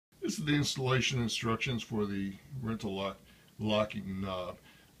This is the installation instructions for the Rentwell locking knob.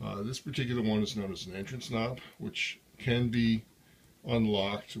 This particular one is known as an entrance knob, which can be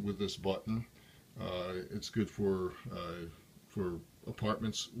unlocked with this button. It's good for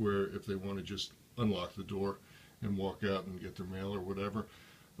apartments where if they want to just unlock the door and walk out and get their mail or whatever.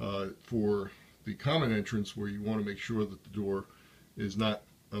 For the common entrance, where you want to make sure that the door is not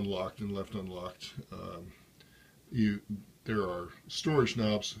unlocked and left unlocked, there are storage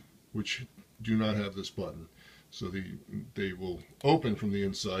knobs which do not have this button, so they will open from the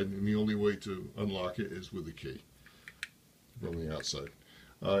inside, and the only way to unlock it is with a key from the outside.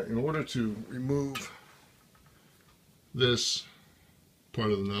 In order to remove this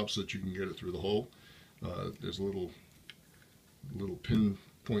part of the knob so that you can get it through the hole, there's a little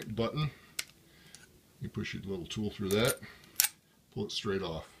pinpoint button. You push your little tool through that, pull it straight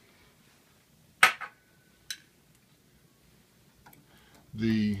off.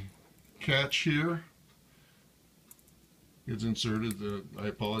 The catch here gets inserted. I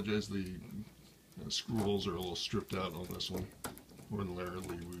apologize, the screw holes are a little stripped out on this one. Ordinarily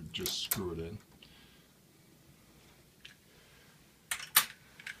we would just screw it in.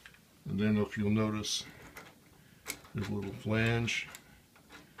 And then if you'll notice, there's a little flange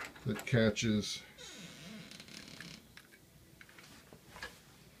that catches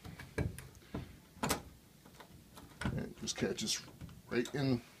and just catches right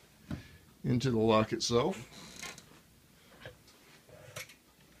into the lock itself.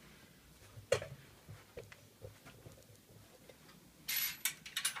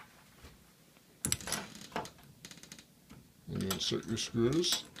 And you insert your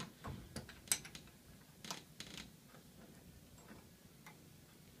screws.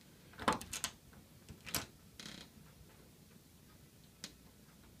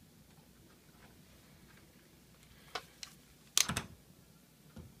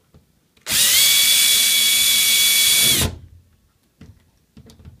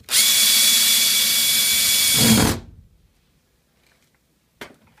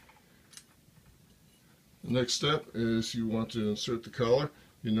 The next step is you want to insert the collar.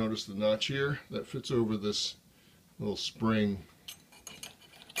 You notice the notch here that fits over this little spring.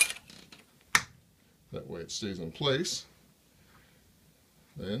 That way it stays in place.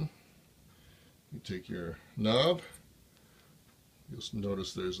 Then you take your knob. You'll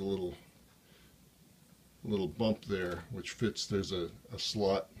notice there's a little bump there which fits. There's a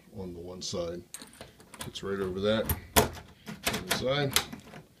slot on the one side. Fits right over that on the side.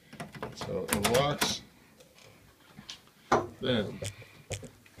 That's how it unlocks. Then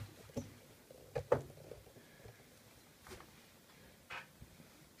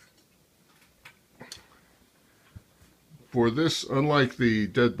for this, unlike the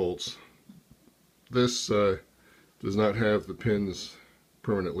deadbolts, this does not have the pins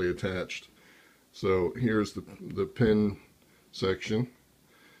permanently attached. So here's the pin section,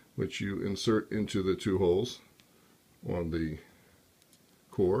 which you insert into the two holes on the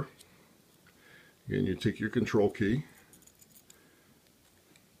core. Again, you take your control key,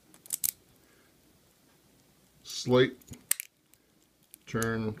 slight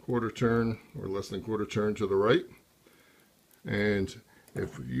turn, quarter turn or less than quarter turn to the right, and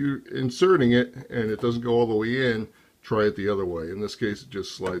if you're inserting it and it doesn't go all the way in, try it the other way. In this case it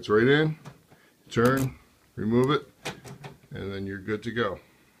just slides right in, turn, remove it, and then you're good to go.